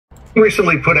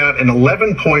recently put out an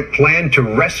 11-point plan to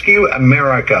rescue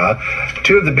America,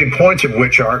 two of the big points of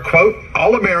which are, quote,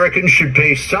 all Americans should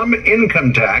pay some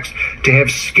income tax to have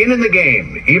skin in the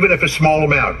game, even if a small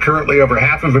amount. Currently, over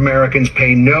half of Americans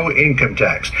pay no income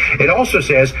tax. It also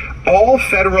says all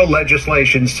federal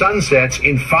legislation sunsets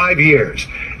in 5 years.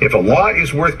 If a law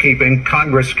is worth keeping,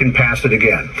 Congress can pass it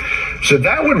again. So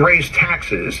that would raise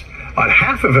taxes on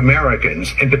half of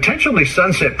Americans and potentially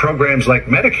sunset programs like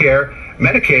Medicare,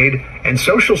 Medicaid, and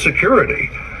Social Security.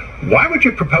 Why would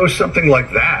you propose something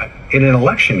like that in an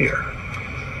election year?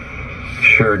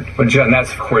 Sure. Well, John,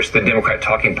 that's, of course, the Democrat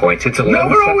talking points. It's a No,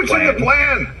 it's in the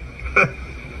plan.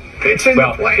 It's in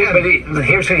the plan.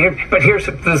 But here's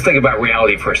let's think about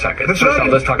reality for a second. Let's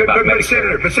talk about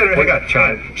Medicare. But Senator, hang on,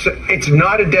 John. So it's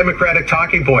not a Democratic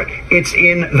talking point. It's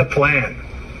in the plan.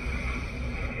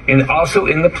 And also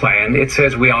in the plan, it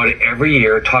says we ought to every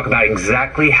year talk about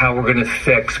exactly how we're going to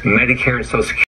fix Medicare and Social Security.